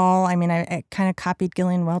drawl. I kind of copied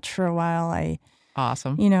Gillian Welch for a while.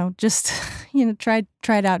 Awesome. Just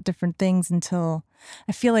tried out different things until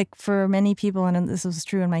I feel like for many people, and this was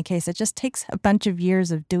true in my case, it just takes a bunch of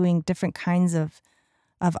years of doing different kinds of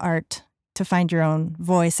art to find your own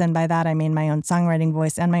voice. And by that, I mean my own songwriting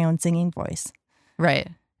voice and my own singing voice. Right.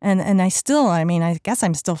 And I guess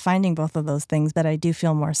I'm still finding both of those things, but I do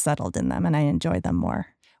feel more settled in them and I enjoy them more.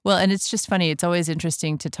 Well, and it's just funny. It's always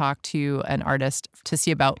interesting to talk to an artist to see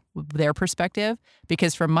about their perspective,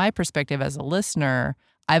 because from my perspective as a listener,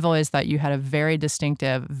 I've always thought you had a very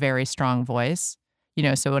distinctive, very strong voice.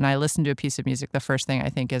 So when I listen to a piece of music, the first thing I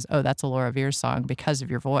think is, oh, that's a Laura Veirs song because of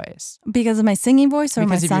your voice. Because of my singing voice or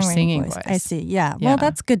because my of your singing voice? voice. I see. Yeah. Well,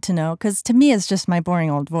 that's good to know, because to me, it's just my boring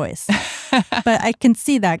old voice. But I can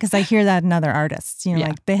see that because I hear that in other artists.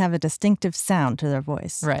 Like they have a distinctive sound to their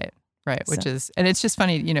voice. Right. Which is, and it's just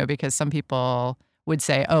funny, because some people would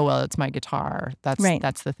say, oh, well, it's my guitar.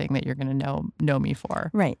 That's the thing that you're going to know me for.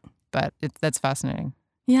 Right. But that's fascinating.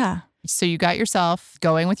 Yeah. So you got yourself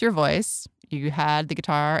going with your voice. You had the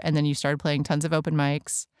guitar, and then you started playing tons of open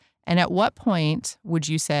mics. And at what point would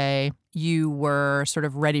you say you were sort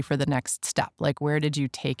of ready for the next step? Like, where did you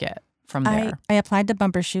take it from there? I applied to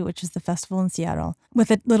Bumbershoot, which is the festival in Seattle,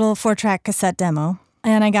 with a little 4-track cassette demo,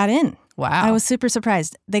 and I got in. Wow. I was super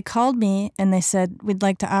surprised. They called me and they said, we'd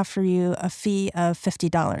like to offer you a fee of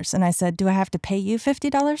 $50. And I said, do I have to pay you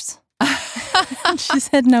 $50? And she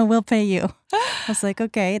said, no, we'll pay you. I was like,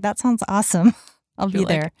 okay, that sounds awesome. I'll be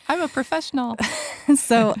there. Like, I'm a professional.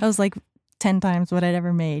 So I was like 10 times what I'd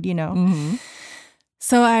ever made, Mm-hmm.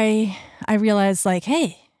 So I realized, like,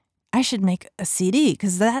 hey, I should make a CD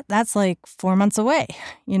because that's like 4 months away.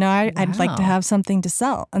 I'd like to Wow. have something to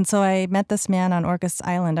sell. And so I met this man on Orcas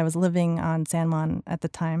Island. I was living on San Juan at the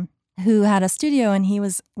time, who had a studio, and he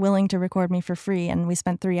was willing to record me for free. And we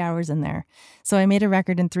spent 3 hours in there. So I made a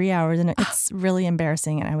record in 3 hours, and it's really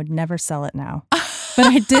embarrassing, and I would never sell it now. But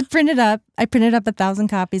I did print it up. I printed up 1,000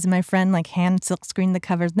 copies, and my friend hand silk screened the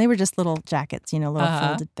covers. And they were just little jackets, little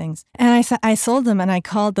folded things. And I sold them, and I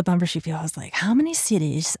called the bumper sheet people. I was like, how many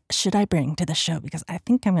CDs should I bring to the show? Because I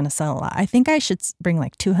think I'm going to sell a lot. I think I should bring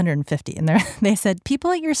like 250. And they said, people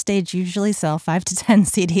at your stage usually sell 5 to 10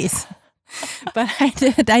 CDs. But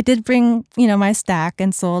I did bring, my stack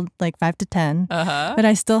and sold like 5 to 10. Uh-huh. But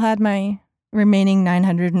I still had my remaining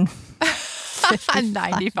 995.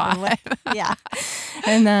 95. Yeah.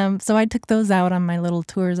 And so I took those out on my little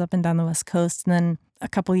tours up and down the West Coast. And then a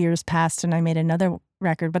couple years passed and I made another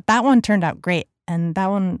record. But that one turned out great. And that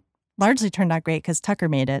one largely turned out great because Tucker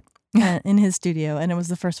made it in his studio. And it was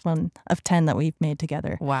the first one of 10 that we've made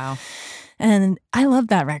together. Wow. And I love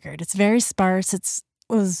that record. It's very sparse.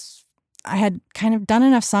 I had kind of done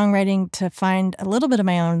enough songwriting to find a little bit of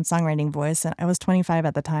my own songwriting voice. And I was 25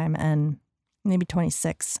 at the time and maybe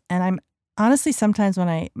 26. And I'm honestly, sometimes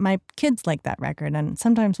when my kids like that record, and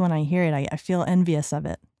sometimes when I hear it, I feel envious of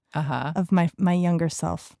it, of my younger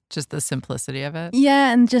self. Just the simplicity of it.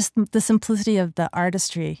 Yeah, and just the simplicity of the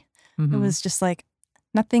artistry. Mm-hmm. It was just like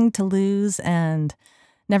nothing to lose and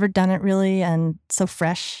never done it really, and so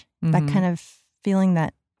fresh. Mm-hmm. That kind of feeling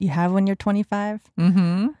that you have when you're 25.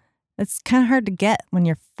 Mm-hmm. It's kind of hard to get when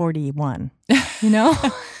you're 41, you know?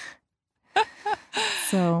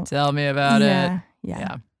 So Tell me about it.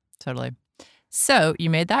 Yeah. Totally. So you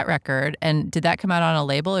made that record, and did that come out on a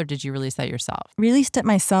label, or did you release that yourself? Released it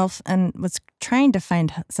myself and was trying to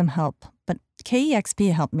find some help, but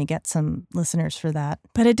KEXP helped me get some listeners for that.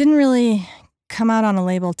 But it didn't really come out on a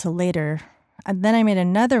label till later. And then I made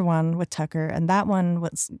another one with Tucker, and that one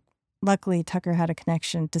was, luckily Tucker had a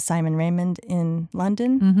connection to Simon Raymond in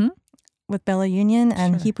London Mm-hmm. with Bella Union,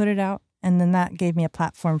 and Sure. he put it out. And then that gave me a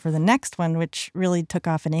platform for the next one, which really took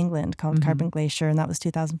off in England, called Mm-hmm. Carbon Glacier, and that was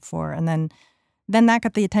 2004. And then that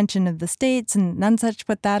got the attention of the States, and Nonesuch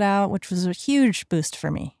put that out, which was a huge boost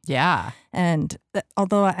for me. Yeah. And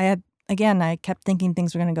although I kept thinking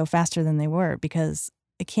things were going to go faster than they were, because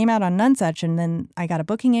it came out on Nonesuch, and then I got a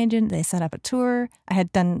booking agent. They set up a tour. I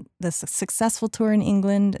had done this successful tour in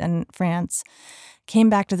England and France,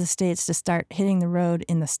 came back to the States to start hitting the road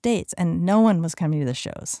in the States, and no one was coming to the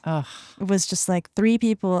shows. Ugh. It was just like 3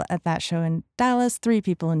 people at that show in Dallas, 3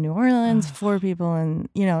 people in New Orleans, 4 people, and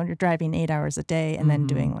you're driving 8 hours a day and then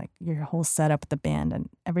doing like your whole setup with the band, and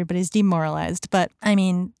everybody's demoralized. But I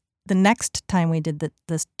mean, the next time we did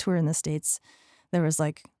this tour in the States, there was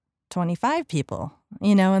like 25 people,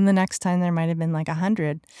 and the next time there might have been like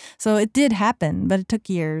 100. So it did happen, but it took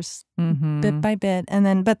years, bit by bit.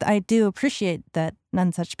 But I do appreciate that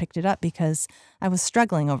Nonesuch picked it up, because I was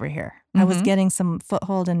struggling over here. I was getting some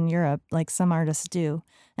foothold in Europe, like some artists do,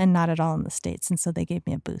 and not at all in the States. And so they gave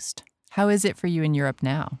me a boost. How is it for you in Europe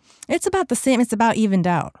now? It's about the same. It's about evened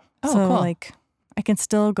out. Oh, so cool. like I can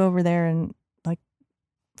still go over there and like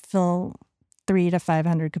fill 300 to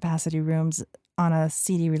 500 capacity rooms on a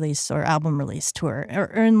CD release or album release tour, or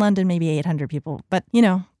in London, maybe 800 people. But,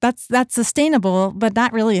 that's sustainable, but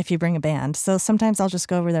not really if you bring a band. So sometimes I'll just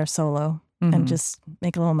go over there solo and just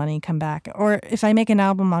make a little money, come back. Or if I make an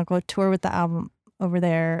album, I'll go tour with the album over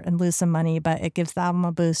there and lose some money, but it gives the album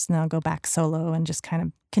a boost, and then I'll go back solo and just kind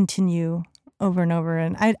of continue over and over.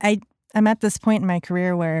 And I'm at this point in my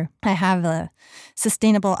career where I have a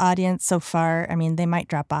sustainable audience so far. I mean, they might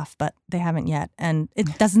drop off, but they haven't yet. And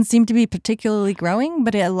it doesn't seem to be particularly growing,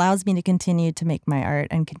 but it allows me to continue to make my art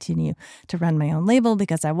and continue to run my own label,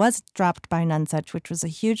 because I was dropped by Nonesuch, which was a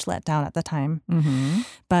huge letdown at the time. Mm-hmm.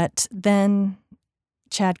 But then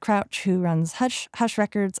Chad Crouch, who runs Hush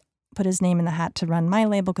Records, put his name in the hat to run my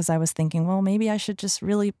label, because I was thinking, well, maybe I should just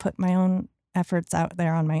really put my own efforts out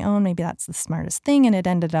there on my own. Maybe that's the smartest thing. And it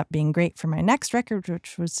ended up being great for my next record,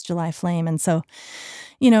 which was July Flame. And so,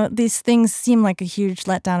 these things seem like a huge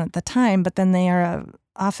letdown at the time, but then they are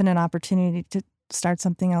often an opportunity to start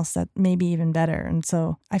something else that may be even better. And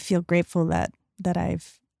so I feel grateful that I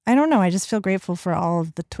don't know, I just feel grateful for all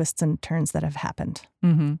of the twists and turns that have happened.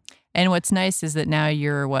 Mm-hmm. And what's nice is that now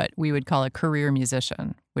you're what we would call a career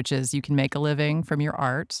musician, which is you can make a living from your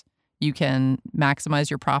art. You can maximize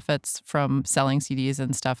your profits from selling CDs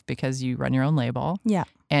and stuff because you run your own label. Yeah.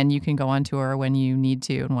 And you can go on tour when you need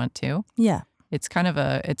to and want to. Yeah. It's kind of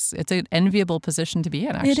it's an enviable position to be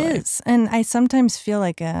in, actually. It is. And I sometimes feel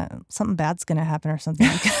like something bad's going to happen or something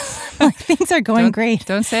because like, things are going great.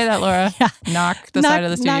 Don't say that, Laura. Yeah. Knock the side of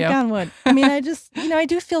the studio. Knock on wood. I mean, I just, I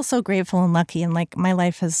do feel so grateful and lucky, and like my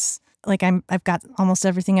life has, like I've got almost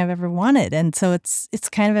everything I've ever wanted. And so it's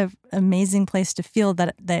kind of an amazing place to feel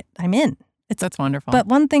that I'm in. That's wonderful. But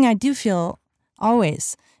one thing I do feel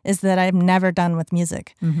always is that I'm never done with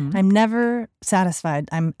music. Mm-hmm. I'm never satisfied.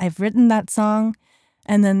 I've written that song,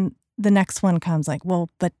 and then the next one comes like, well,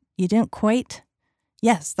 but you didn't quite.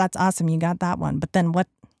 Yes, that's awesome. You got that one. But then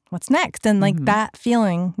what's next? And like that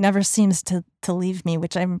feeling never seems to leave me,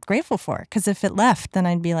 which I'm grateful for. Because if it left, then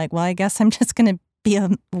I'd be like, well, I guess I'm just going to be a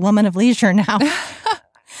woman of leisure now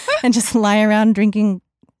and just lie around drinking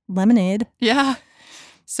lemonade. Yeah.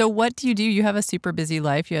 So what do? You have a super busy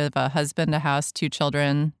life. You have a husband, a house, 2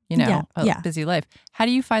 children, a busy life. How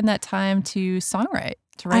do you find that time to songwrite,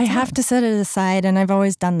 to write I songs? have to set it aside, and I've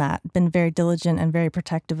always done that, been very diligent and very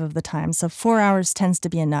protective of the time. So 4 hours tends to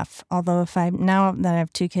be enough. Although now that I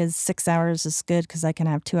have 2 kids, 6 hours is good because I can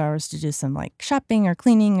have 2 hours to do some like shopping or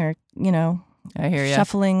cleaning or, I hear you.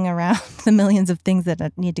 shuffling around the millions of things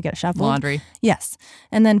that need to get shuffled. Laundry. Yes.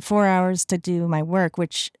 And then 4 hours to do my work,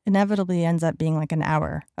 which inevitably ends up being like an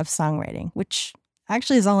hour of songwriting, which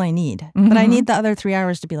actually is all I need. Mm-hmm. But I need the other 3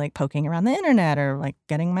 hours to be like poking around the internet or like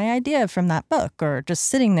getting my idea from that book or just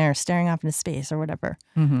sitting there staring off into space or whatever.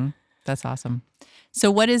 Mm-hmm. That's awesome.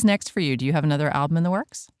 So what is next for you? Do you have another album in the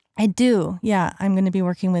works? I do. Yeah. I'm going to be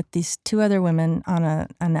working with these 2 other women on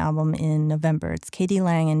an album in November. It's Katie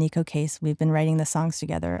Lang and Nico Case. We've been writing the songs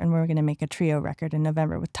together, and we're going to make a trio record in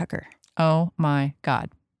November with Tucker. Oh my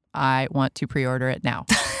God. I want to pre-order it now.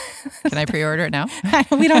 Can I pre-order it now?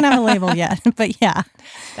 We don't have a label yet, but yeah.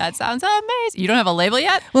 That sounds amazing. You don't have a label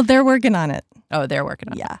yet? Well, they're working on it. Oh, they're working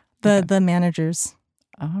on it. Yeah. Okay. The managers.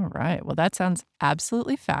 All right. Well, that sounds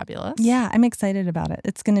absolutely fabulous. Yeah, I'm excited about it.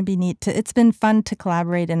 It's going to be neat. It's been fun to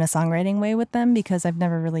collaborate in a songwriting way with them because I've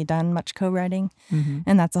never really done much co-writing. Mm-hmm.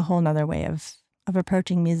 And that's a whole nother way of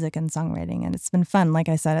approaching music and songwriting. And it's been fun. Like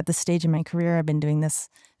I said, at this stage in my career, I've been doing this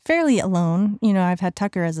fairly alone. I've had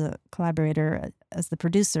Tucker as a collaborator, as the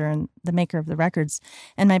producer and the maker of the records,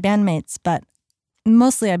 and my bandmates. But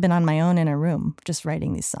mostly I've been on my own in a room just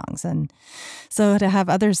writing these songs. And so to have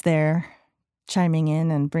others there chiming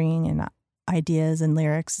in and bringing in ideas and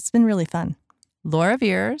lyrics, it's been really fun. Laura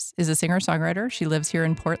Veirs is a singer-songwriter. She lives here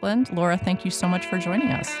in Portland. Laura, thank you so much for joining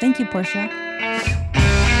us. Thank you, Portia.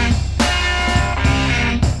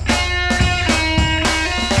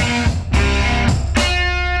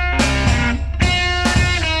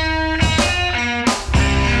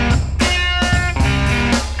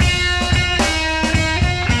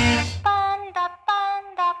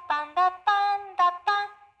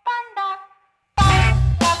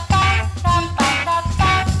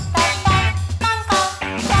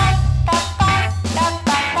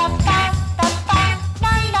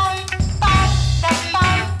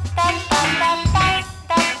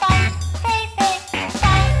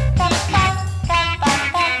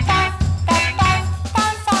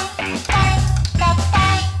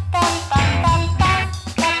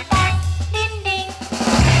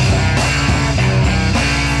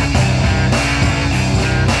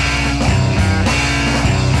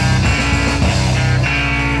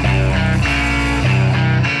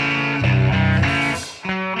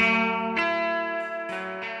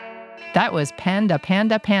 That was Panda,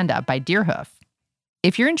 Panda, Panda by Deerhoof.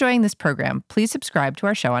 If you're enjoying this program, please subscribe to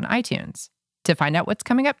our show on iTunes. To find out what's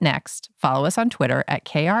coming up next, follow us on Twitter at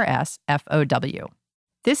KRSFOW.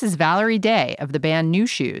 This is Valerie Day of the band New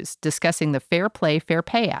Shoes discussing the Fair Play, Fair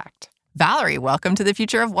Pay Act. Valerie, welcome to the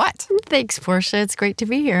future of what? Thanks, Portia. It's great to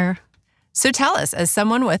be here. So tell us, as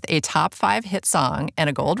someone with a top 5 hit song and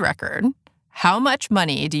a gold record, how much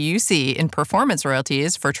money do you see in performance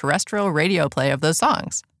royalties for terrestrial radio play of those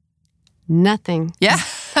songs? Nothing. Yeah.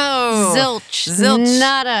 Oh. Zilch.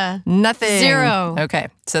 Nada. Nothing. 0. Okay.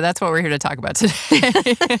 So that's what we're here to talk about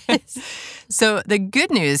today. So the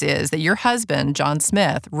good news is that your husband, John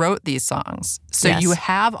Smith, wrote these songs. So Yes. you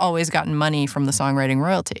have always gotten money from the songwriting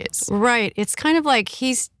royalties. Right. It's kind of like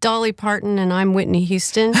he's Dolly Parton and I'm Whitney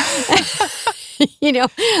Houston.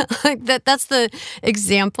 Like that's the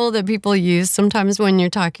example that people use sometimes when you're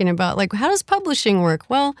talking about, like, how does publishing work?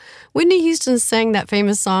 Well, Whitney Houston sang that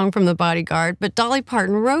famous song from The Bodyguard, but Dolly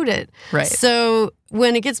Parton wrote it. Right. So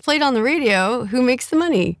when it gets played on the radio, who makes the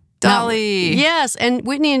money? Dolly. Yes. And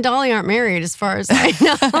Whitney and Dolly aren't married as far as I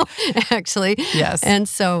know, actually. Yes. And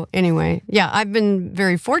so anyway, yeah, I've been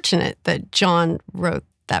very fortunate that John wrote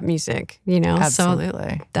that music,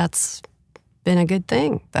 Absolutely. So been a good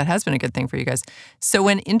thing. That has been a good thing for you guys. So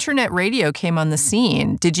when internet radio came on the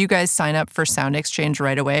scene, did you guys sign up for Sound Exchange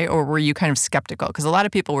right away, or were you kind of skeptical? Because a lot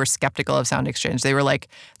of people were skeptical of Sound Exchange. They were like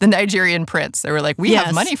the Nigerian prince. They were like, we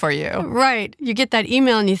have money for you. Right. You get that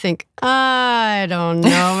email and you think, I don't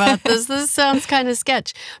know about this. This sounds kind of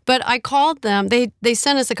sketch. But I called them. They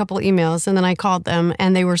sent us a couple emails, and then I called them,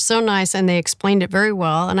 and they were so nice, and they explained it very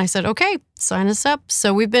well. And I said, okay, sign us up.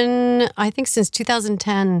 So we've been, I think since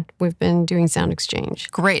 2010, we've been doing Sound Exchange.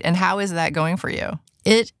 Great. And how is that going for you?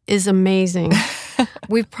 It is amazing.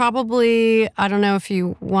 We've probably, I don't know if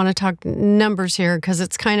you want to talk numbers here, because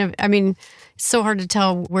it's kind of, it's so hard to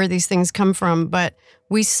tell where these things come from, but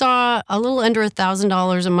we saw a little under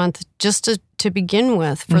 $1,000 a month just to begin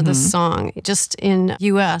with for this song, just in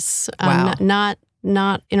U.S., Wow.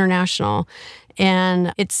 not international.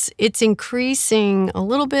 And it's increasing a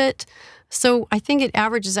little bit. So I think it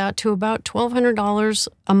averages out to about $1,200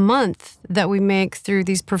 a month that we make through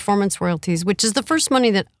these performance royalties, which is the first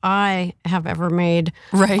money that I have ever made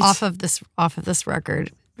off of this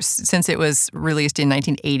record. Since it was released in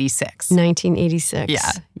 1986. 1986.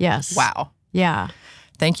 Yeah. Yes. Wow. Yeah.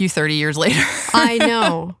 Thank you 30 years later. I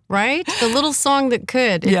know, right? The little song that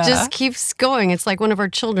could. It Yeah. just keeps going. It's like one of our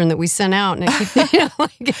children that we sent out, and it keeps,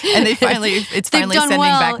 And it's finally they've sending done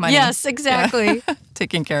well. back money. Yes, exactly. Yeah.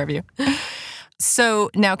 Taking care of you.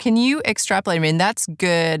 So now can you extrapolate? That's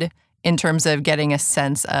good in terms of getting a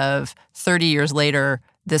sense of 30 years later,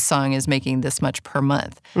 this song is making this much per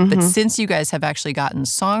month. But since you guys have actually gotten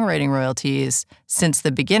songwriting royalties since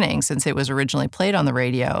the beginning, since it was originally played on the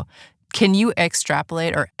radio, can you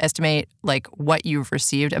extrapolate or estimate what you've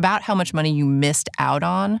received, about how much money you missed out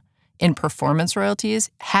on in performance royalties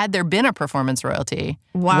had there been a performance royalty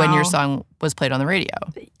when your song was played on the radio?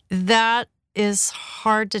 That is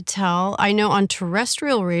hard to tell. I know on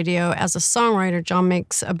terrestrial radio, as a songwriter, John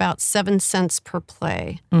makes about 7 cents per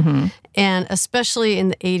play. And especially in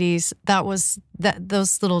the 80s,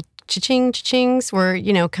 those little cha-ching, cha-chings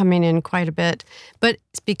were, coming in quite a bit. But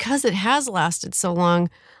because it has lasted so long,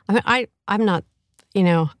 I'm not,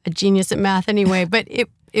 a genius at math anyway, but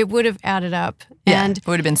it would have added up. Yeah, And it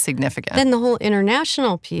would have been significant. then the whole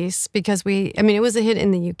international piece, because it was a hit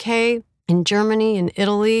in the UK, in Germany, in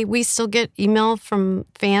Italy. We still get email from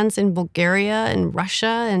fans in Bulgaria and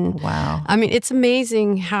Russia. And Wow. it's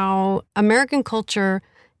amazing how American culture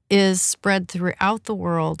is spread throughout the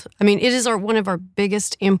world. It is one of our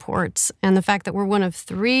biggest imports. And the fact that we're one of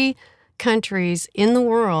 3 countries in the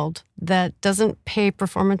world that doesn't pay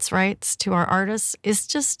performance rights to our artists is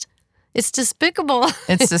just, it's despicable.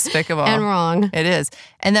 It's despicable. And wrong. It is.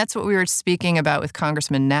 And that's what we were speaking about with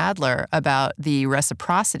Congressman Nadler about the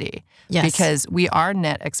reciprocity. Yes. Because we are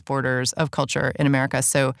net exporters of culture in America.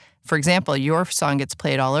 So, for example, your song gets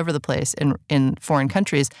played all over the place in foreign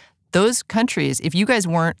countries. Those countries, if you guys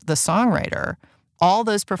weren't the songwriter, all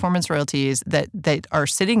those performance royalties that are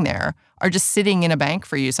sitting there are just sitting in a bank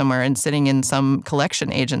for you somewhere and sitting in some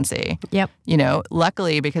collection agency. Yep.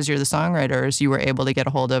 Luckily, because you're the songwriters, you were able to get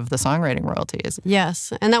a hold of the songwriting royalties.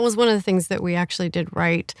 Yes. And that was one of the things that we actually did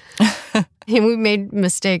right. And we made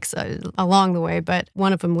mistakes along the way, but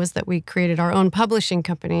one of them was that we created our own publishing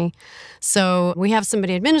company. So we have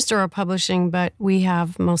somebody administer our publishing, but we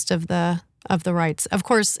have most of the rights. Of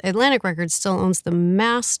course, Atlantic Records still owns the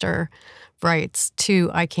master rights to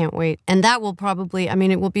I Can't Wait. And that will probably,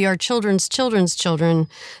 it will be our children's children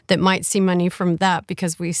that might see money from that,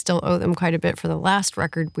 because we still owe them quite a bit for the last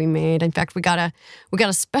record we made. In fact, we got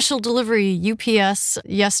a special delivery UPS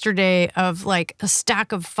yesterday of a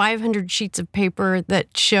stack of 500 sheets of paper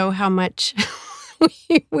that show how much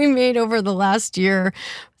we made over the last year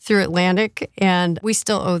through Atlantic. And we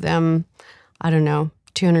still owe them, I don't know,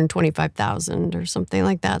 $225,000 or something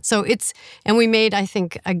like that. So and we made, I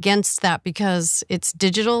think, against that because it's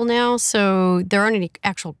digital now. So there aren't any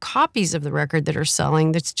actual copies of the record that are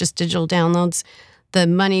selling. That's just digital downloads. The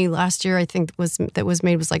money last year, I think, that was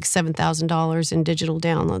made was like $7,000 in digital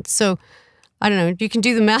downloads. So I don't know. You can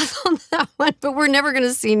do the math on that one, but we're never going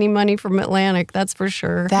to see any money from Atlantic. That's for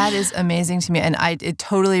sure. That is amazing to me. And it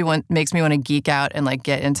totally makes me want to geek out and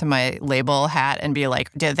get into my label hat and be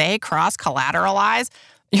like, do they cross-collateralize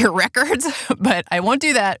your records? But I won't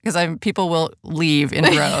do that because people will leave in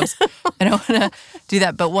droves. I don't want to do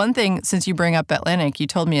that. But one thing, since you bring up Atlantic, you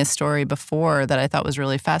told me a story before that I thought was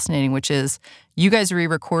really fascinating, which is you guys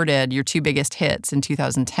re-recorded your 2 biggest hits in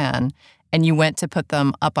 2010. And you went to put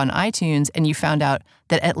them up on iTunes, and you found out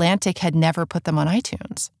that Atlantic had never put them on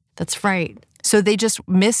iTunes. That's right. So they just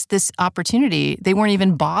missed this opportunity. They weren't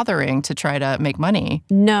even bothering to try to make money.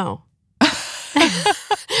 No.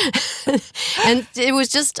 And it was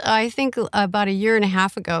just, I think, about a year and a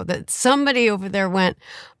half ago that somebody over there went,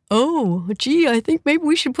 oh, gee, I think maybe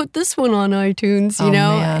we should put this one on iTunes, you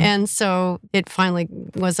know? Man. And so it finally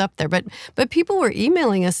was up there. But people were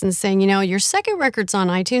emailing us and saying, your second record's on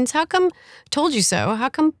iTunes. How come, Told You So, how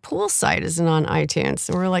come Poolside isn't on iTunes?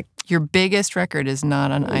 And we're like, Your biggest record is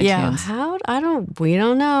not on iTunes. Yeah, we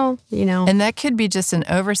don't know, And that could be just an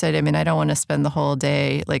oversight. I mean, I don't want to spend the whole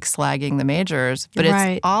day like slagging the majors, but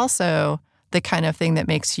Right. it's also the kind of thing that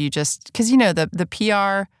makes you just, because the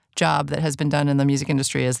PR job that has been done in the music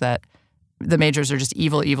industry is that the majors are just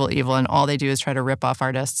evil, and all they do is try to rip off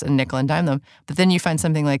artists and nickel and dime them. But then you find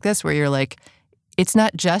something like this where you're like, it's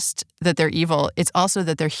not just that they're evil, it's also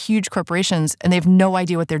that they're huge corporations and they have no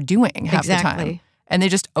idea what they're doing half the time. And they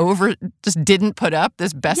just didn't put up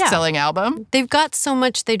this best-selling album. They've got so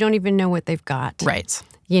much they don't even know what they've got. Right.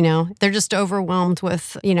 They're just overwhelmed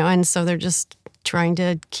with, and so they're just trying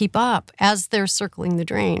to keep up as they're circling the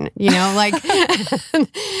drain, like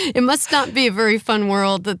it must not be a very fun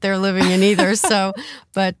world that they're living in either. So,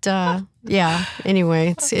 but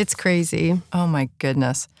anyway, it's crazy. Oh my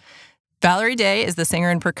goodness. Valerie Day is the singer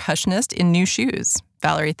and percussionist in New Shoes.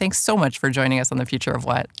 Valerie, thanks so much for joining us on The Future of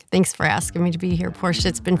What. Thanks for asking me to be here, Portia.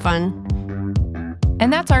 It's been fun.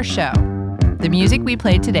 And that's our show. The music we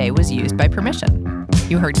played today was used by permission.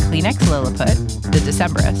 You heard Kleenex Lilliput, The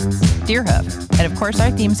Decemberists, Deerhoof, and of course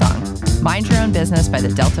our theme song, Mind Your Own Business by the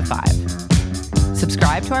Delta 5.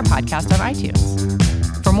 Subscribe to our podcast on iTunes.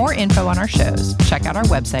 For more info on our shows, check out our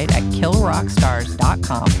website at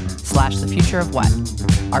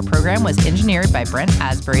killrockstars.com/thefutureofwhat. Our program was engineered by Brent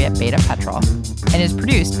Asbury at Beta Petrol and is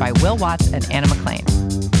produced by Will Watts and Anna McLean.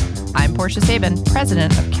 I'm Portia Sabin,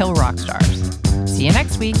 president of Kill Rock Stars. See you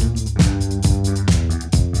next week.